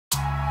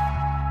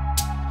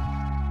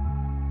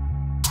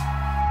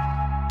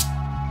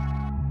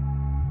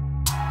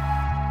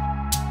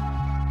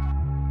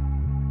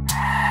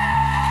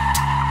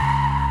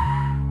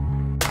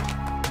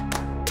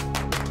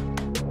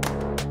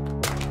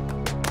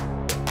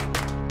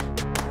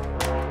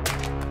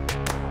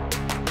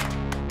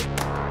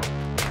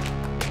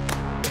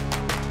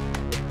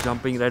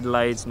jumping red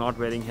lights, not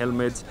wearing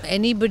helmets.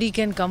 Anybody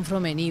can come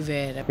from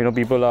anywhere. You know,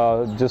 people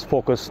are just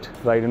focused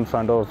right in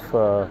front of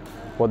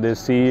what they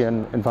see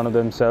and in front of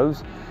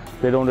themselves.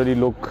 They don't really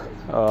look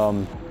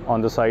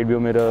on the side view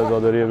mirrors or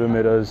the rear view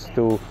mirrors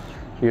to,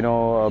 you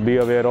know, be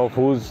aware of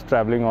who's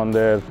traveling on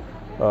their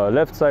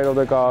left side of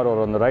the car or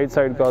on the right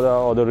side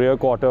or the rear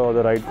quarter or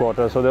the right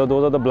quarter. So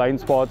those are the blind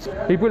spots.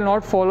 People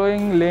not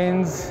following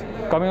lanes,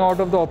 coming out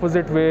of the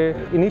opposite way.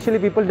 Initially,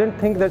 people didn't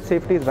think that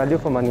safety is value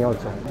for money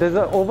also. There's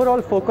an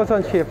overall focus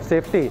on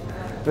safety,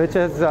 which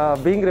is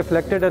being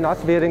reflected in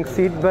us wearing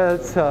seat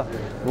belts,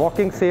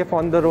 walking safe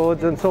on the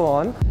roads and so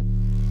on.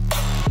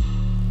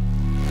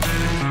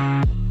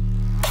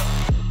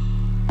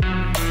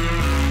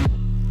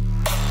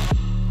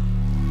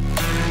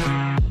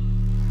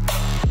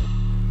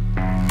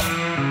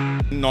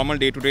 Normal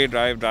day-to-day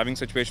driving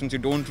situations, you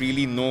don't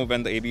really know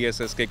when the ABS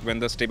has kicked, when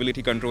the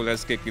stability control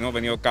has kicked, you know,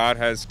 when your car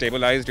has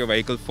stabilized your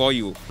vehicle for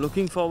you.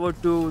 Looking forward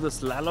to the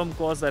slalom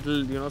course that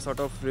will, you know,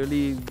 sort of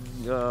really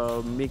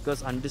make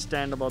us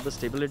understand about the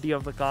stability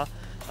of the car.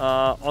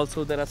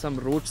 Also, there are some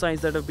road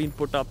signs that have been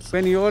put up.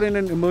 When you're in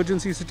an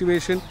emergency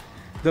situation,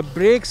 the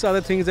brakes are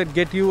the things that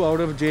get you out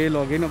of jail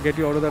or, you know, get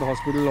you out of that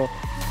hospital. Or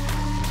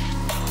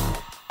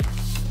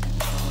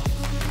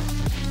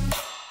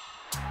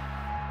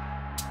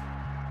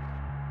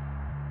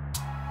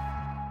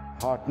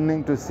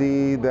heartening to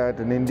see that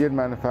an Indian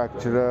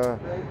manufacturer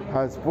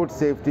has put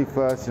safety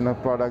first in a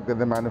product that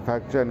they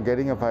manufacture, and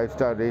getting a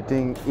 5-star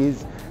rating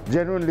is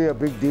genuinely a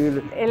big deal.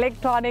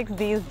 Electronics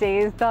these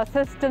days, the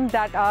systems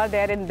that are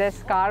there in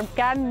this car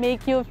can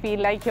make you feel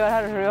like you're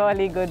a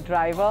really good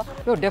driver.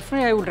 So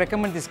definitely I would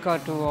recommend this car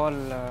to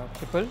all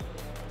people.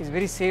 It's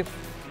very safe.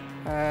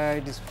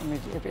 It is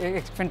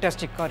a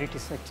fantastic car it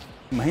is actually.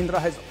 Mahindra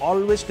has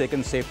always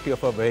taken safety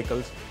of our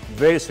vehicles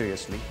very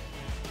seriously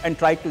and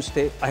tried to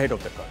stay ahead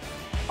of the curve.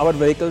 Our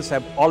vehicles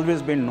have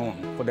always been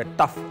known for their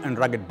tough and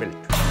rugged build.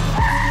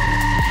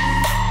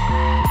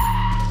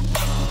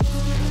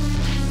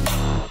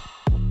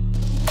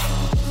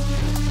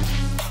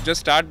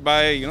 Just start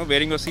by, you know,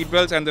 wearing your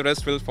seatbelts and the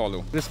rest will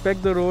follow.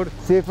 respect the road.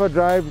 Safer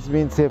drives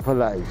mean safer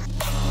lives.